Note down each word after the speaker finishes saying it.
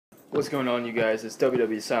What's going on, you guys? It's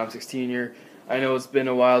WWSalem16 here. I know it's been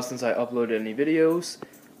a while since I uploaded any videos.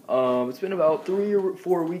 It's been about 3 or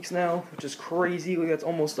 4 weeks now, which is crazy. Like, that's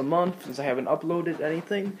almost a month since I haven't uploaded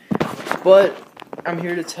anything. But I'm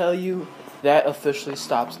here to tell you that officially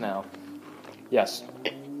stops now. Yes.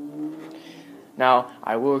 Now,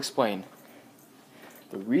 I will explain.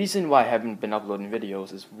 The reason why I haven't been uploading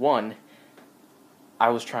videos is, one,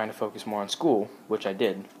 I was trying to focus more on school, which I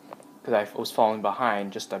did, because I was falling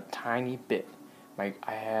behind just a tiny bit. I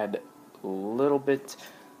had a little bit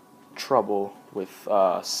trouble with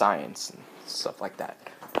science and stuff like that.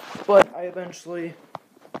 But I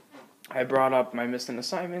brought up my missing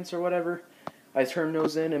assignments or whatever. I turned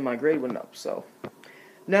those in and my grade went up. So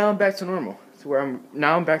now I'm back to normal.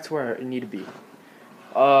 I'm back to where I need to be.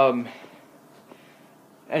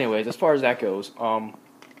 Anyways, as far as that goes,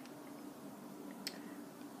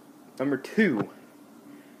 number 2.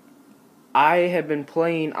 I have been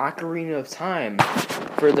playing Ocarina of Time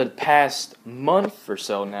for the past month or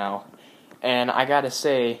so now, and I gotta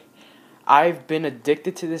say, I've been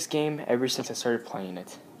addicted to this game ever since I started playing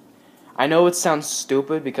it. I know it sounds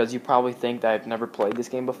stupid because you probably think that I've never played this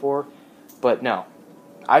game before, but no.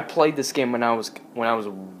 I played this game when I was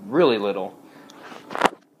really little,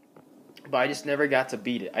 but I just never got to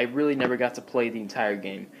beat it. I really never got to play the entire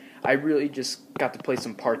game. I really just got to play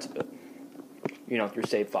some parts of it, through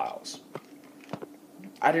save files.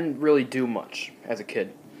 I didn't really do much as a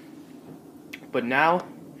kid. But now,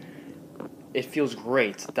 it feels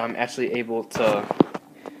great that I'm actually able to,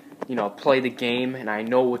 play the game, and I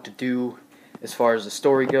know what to do as far as the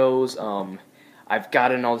story goes. I've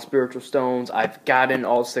gotten all the spiritual stones. I've gotten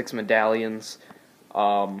all 6 medallions.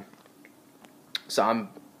 So I'm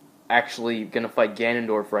actually going to fight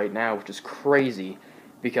Ganondorf right now, which is crazy,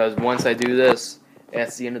 because once I do this,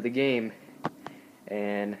 that's the end of the game.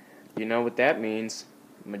 And you know what that means.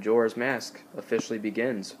 Majora's Mask officially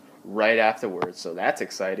begins right afterwards, so that's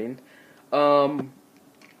exciting. Number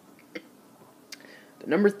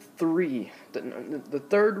 3, the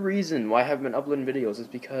third reason why I haven't been uploading videos is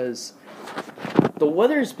because the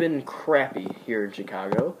weather's been crappy here in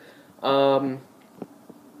Chicago.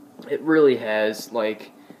 It really has.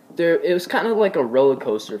 It was kind of like a roller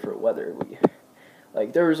coaster for weather.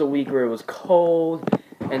 There was a week where it was cold,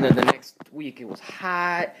 and then the next week it was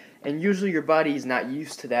hot, and usually your body's not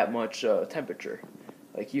used to that much temperature.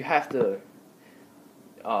 You have to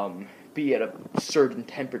be at a certain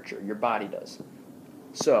temperature, your body does.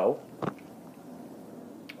 So,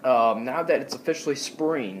 now that it's officially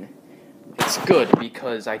spring, it's good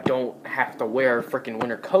because I don't have to wear freaking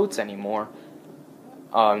winter coats anymore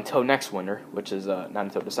until next winter, which is not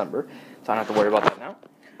until December, so I don't have to worry about that now.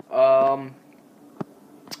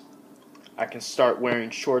 I can start wearing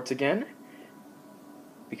shorts again,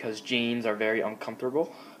 because jeans are very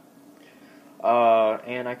uncomfortable.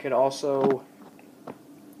 And I could also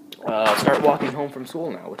start walking home from school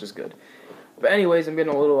now, which is good. But anyways, I'm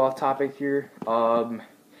getting a little off topic here.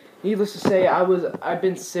 Needless to say, I've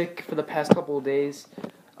been sick for the past couple of days.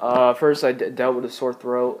 First, I dealt with a sore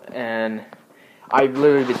throat, and I've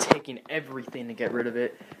literally been taking everything to get rid of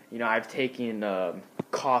it. I've taken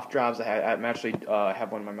cough drops. I'm actually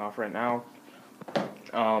have one in my mouth right now.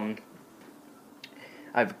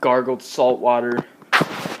 I've gargled salt water.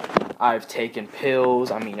 I've taken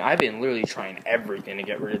pills. I've been literally trying everything to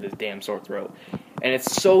get rid of this damn sore throat. And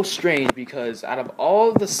it's so strange because I don't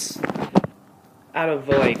really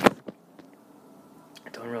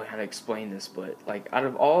know how to explain this, but out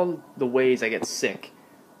of all the ways I get sick,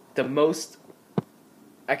 the most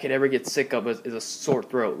I could ever get sick of is a sore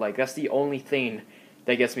throat. That's the only thing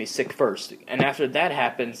that gets me sick first. And after that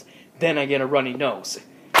happens, then I get a runny nose.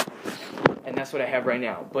 And that's what I have right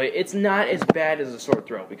now. But it's not as bad as a sore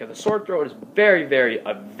throat, because a sore throat is very, very,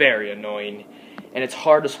 very annoying. And it's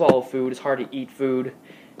hard to swallow food. It's hard to eat food.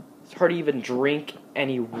 It's hard to even drink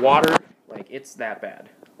any water. It's that bad.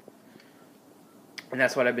 And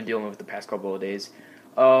that's what I've been dealing with the past couple of days.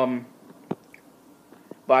 But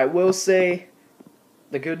I will say,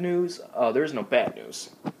 the good news, there's no bad news.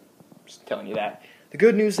 Just telling you that. The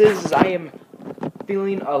good news is I am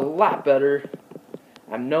feeling a lot better.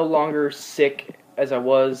 I'm no longer sick as I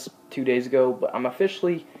was 2 days ago, but I'm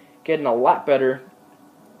officially getting a lot better.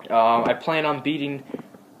 I plan on beating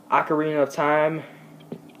Ocarina of Time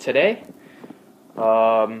today.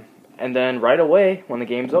 And then right away, when the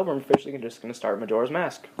game's over, I'm officially just going to start Majora's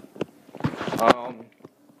Mask.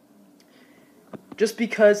 Just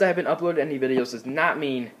because I haven't uploaded any videos does not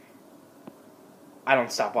mean I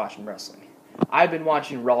don't stop watching wrestling. I've been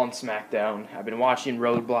watching Raw and SmackDown. I've been watching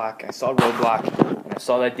Roadblock. I saw Roadblock, and I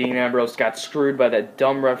saw that Dean Ambrose got screwed by that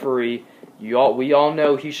dumb referee. We all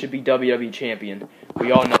know he should be WWE champion.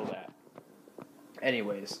 We all know that.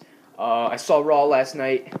 Anyways, I saw Raw last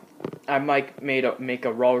night. I might make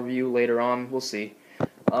a Raw review later on. We'll see.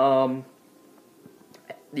 The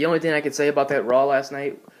only thing I could say about that Raw last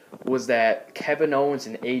night was that Kevin Owens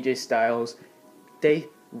and AJ Styles, they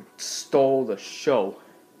stole the show.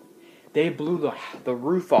 They blew the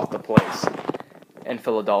roof off the place in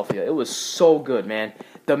Philadelphia. It was so good, man.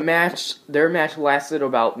 Their match lasted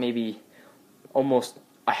about maybe almost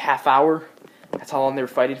a half hour. That's how long they were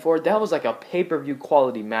fighting for. That was like a pay-per-view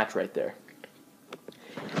quality match right there.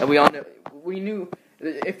 And we knew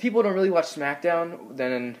if people don't really watch SmackDown,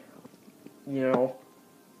 then then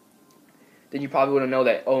you probably wouldn't know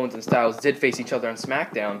that Owens and Styles did face each other on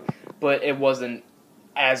SmackDown, but it wasn't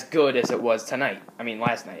as good as it was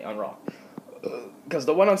last night on Raw. Because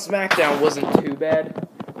the one on SmackDown wasn't too bad.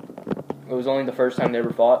 It was only the first time they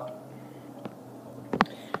ever fought.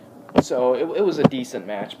 So it was a decent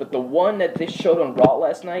match. But the one that they showed on Raw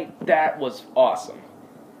last night, that was awesome.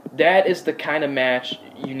 That is the kind of match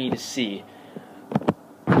you need to see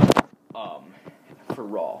for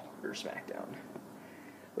Raw or SmackDown.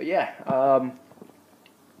 But yeah,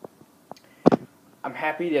 I'm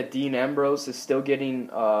happy that Dean Ambrose is still getting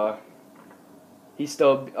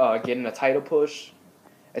getting a title push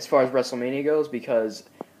as far as WrestleMania goes, because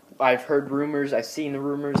I've heard rumors, I've seen the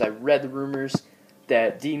rumors, I've read the rumors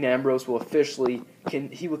that Dean Ambrose will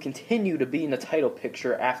continue to be in the title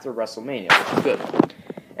picture after WrestleMania, which is good.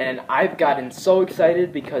 And I've gotten so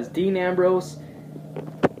excited because Dean Ambrose,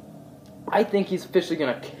 I think he's officially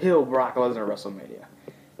going to kill Brock Lesnar at WrestleMania.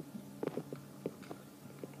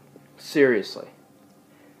 Seriously.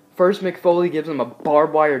 First, Mick Foley gives him a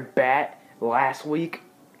barbed wire bat last week.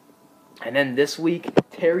 And then this week,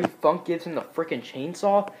 Terry Funk gives him the freaking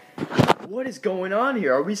chainsaw. What is going on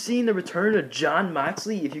here? Are we seeing the return of Jon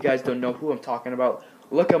Moxley? If you guys don't know who I'm talking about,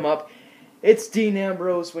 look him up. It's Dean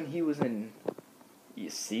Ambrose when he was in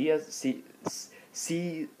CSW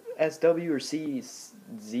or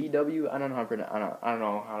CZW. I don't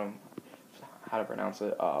know how to pronounce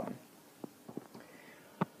it.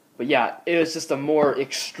 But yeah, it was just a more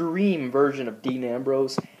extreme version of Dean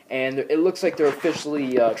Ambrose. And it looks like they're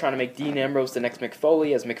officially trying to make Dean Ambrose the next Mick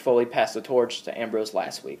Foley, as Mick Foley passed the torch to Ambrose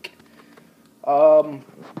last week. Gotta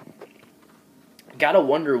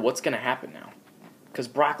wonder what's gonna happen now, because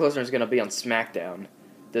Brock Lesnar is gonna be on SmackDown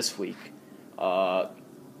this week,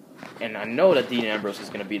 and I know that Dean Ambrose is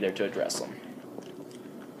gonna be there to address him.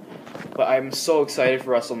 But I'm so excited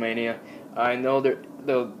for WrestleMania. I know that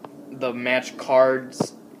the match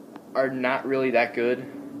cards are not really that good,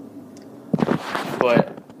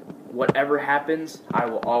 but whatever happens, I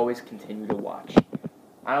will always continue to watch.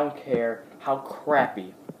 I don't care how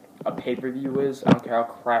crappy a pay-per-view is. I don't care how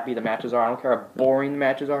crappy the matches are. I don't care how boring the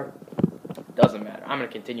matches are. Doesn't matter. I'm going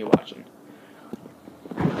to continue watching.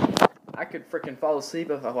 I could freaking fall asleep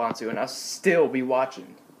if I want to, and I'll still be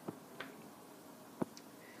watching.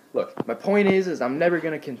 Look, my point is I'm never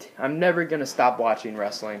gonna stop watching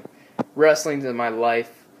wrestling. Wrestling's in my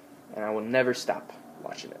life, and I will never stop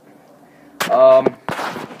watching it.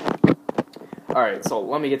 Alright, so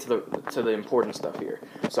let me get to the important stuff here.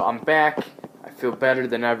 So I'm back. I feel better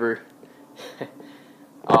than ever.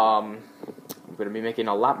 I'm going to be making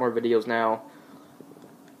a lot more videos now.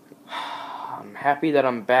 I'm happy that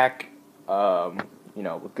I'm back,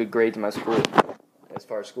 with good grades in my school, as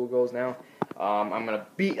far as school goes now. I'm going to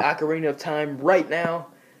beat Ocarina of Time right now.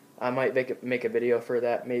 I might make a video for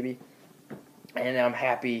that, maybe. And I'm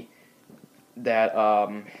happy that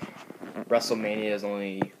WrestleMania is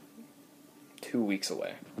only 2 weeks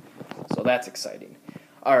away. So that's exciting.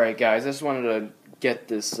 Alright guys, I just wanted to get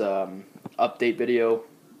this update video.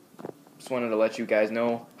 Just wanted to let you guys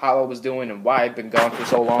know how I was doing and why I've been gone for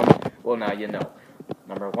so long. Well, now you know.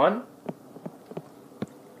 Number 1,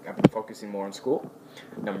 I've been focusing more on school.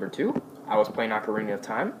 Number 2, I was playing Ocarina of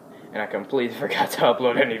Time, and I completely forgot to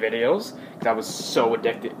upload any videos because I was so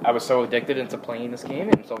addicted. I was so addicted into playing this game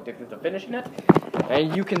and so addicted to finishing it.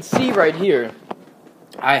 And you can see right here,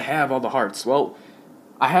 I have all the hearts. Well,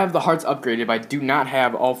 I have the hearts upgraded, but I do not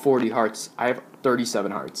have all 40 hearts. I have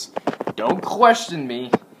 37 hearts. Don't question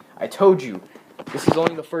me. I told you, this is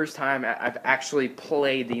only the first time I've actually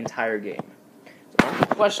played the entire game. So don't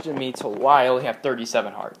question me to why I only have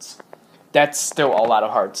 37 hearts. That's still a lot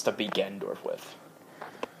of hearts to beat Ganondorf with.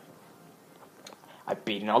 I've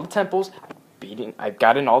beaten all the temples. I've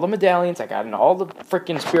gotten all the medallions. I got in all the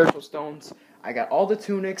freaking spiritual stones. I got all the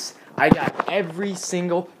tunics. I got every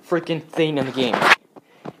single freaking thing in the game.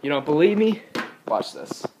 You don't believe me? Watch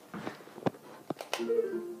this.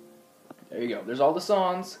 There you go. There's all the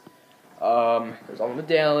songs. There's all the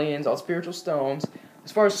medallions, all the spiritual stones.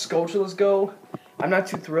 As far as Skulltulas go, I'm not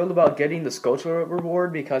too thrilled about getting the Skulltula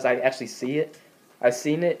reward because I actually see it. I've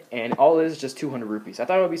seen it, and all it is just 200 rupees. I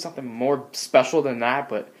thought it would be something more special than that,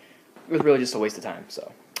 but it was really just a waste of time.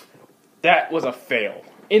 So that was a fail,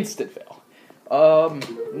 instant fail.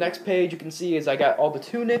 Next page you can see is I got all the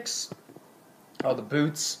tunics, all the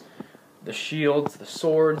boots, the shields, the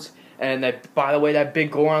swords, and that. By the way, that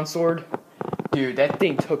big Goron sword, dude, that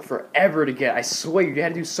thing took forever to get. I swear, you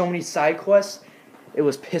had to do so many side quests. It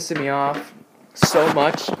was pissing me off so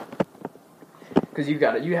much because you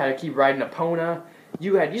had to keep riding Epona.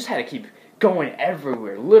 You just had to keep going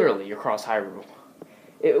everywhere, literally across Hyrule.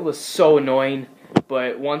 It was so annoying,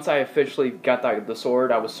 but once I officially got the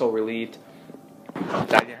sword, I was so relieved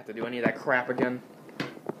that I didn't have to do any of that crap again.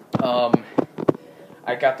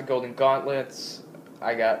 I got the golden gauntlets.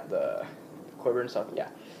 I got the quiver and stuff. Yeah.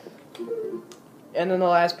 And then the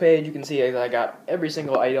last page, you can see I got every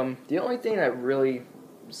single item. The only thing that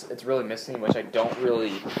it's really missing, which I don't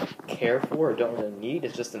really care for or don't really need,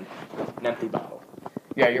 is just an empty bottle.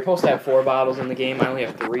 Yeah, you're supposed to have 4 bottles in the game. I only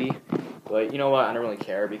have 3, but you know what? I don't really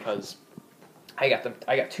care because I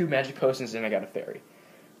got 2 magic potions and I got a fairy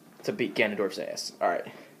to beat Ganondorf's ass. All right,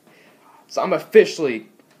 so I'm officially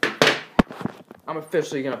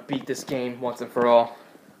gonna beat this game once and for all.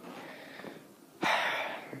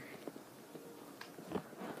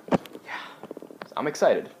 I'm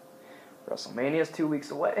excited. WrestleMania is 2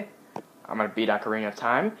 weeks away. I'm going to beat Ocarina of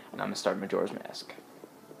Time, and I'm going to start Majora's Mask.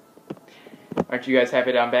 Aren't you guys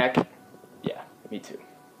happy that I'm back? Yeah, me too.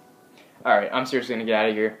 Alright, I'm seriously going to get out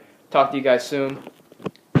of here. Talk to you guys soon.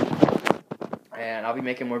 And I'll be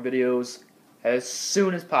making more videos as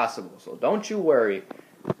soon as possible. So don't you worry.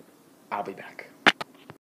 I'll be back.